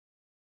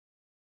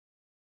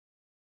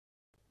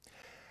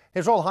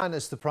His Royal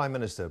Highness the Prime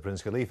Minister,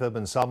 Prince Khalifa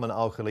bin Salman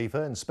Al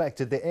Khalifa,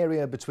 inspected the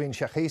area between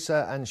Sheikh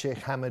Issa and Sheikh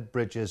Hamad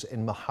bridges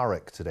in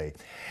Bahrain today.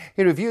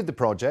 He reviewed the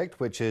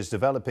project, which is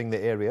developing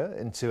the area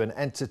into an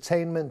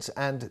entertainment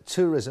and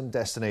tourism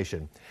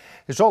destination.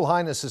 His Royal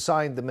Highness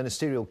assigned the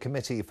Ministerial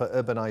Committee for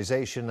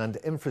Urbanisation and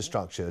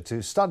Infrastructure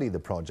to study the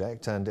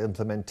project and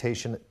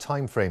implementation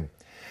timeframe.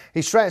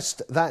 He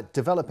stressed that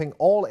developing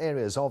all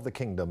areas of the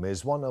kingdom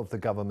is one of the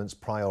government's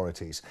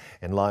priorities,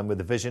 in line with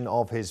the vision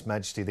of His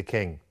Majesty the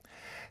King.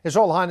 His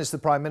Royal Highness the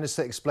Prime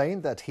Minister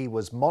explained that he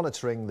was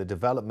monitoring the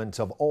development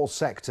of all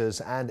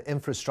sectors and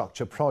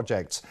infrastructure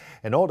projects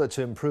in order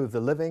to improve the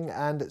living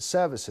and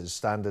services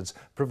standards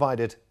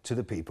provided to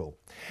the people.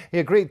 He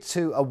agreed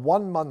to a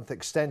 1-month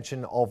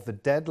extension of the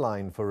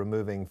deadline for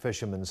removing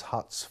fishermen's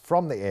huts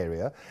from the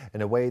area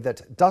in a way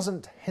that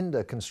doesn't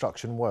hinder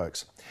construction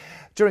works.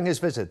 During his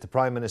visit, the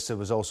Prime Minister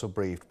was also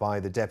briefed by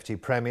the Deputy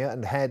Premier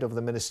and Head of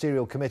the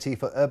Ministerial Committee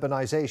for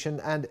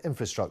Urbanisation and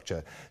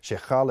Infrastructure,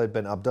 Sheikh Khalid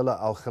bin Abdullah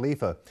Al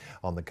Khalifa,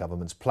 on the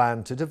government's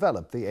plan to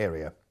develop the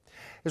area.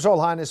 His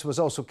Royal Highness was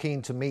also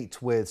keen to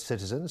meet with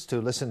citizens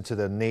to listen to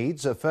their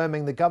needs,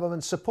 affirming the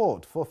government's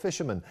support for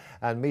fishermen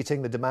and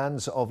meeting the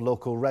demands of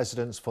local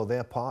residents for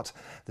their part.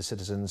 The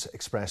citizens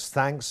expressed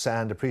thanks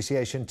and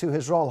appreciation to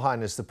His Royal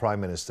Highness the Prime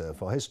Minister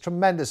for his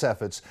tremendous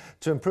efforts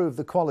to improve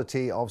the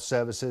quality of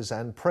services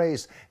and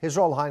praised His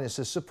Royal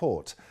Highness's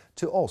support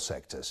to all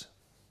sectors.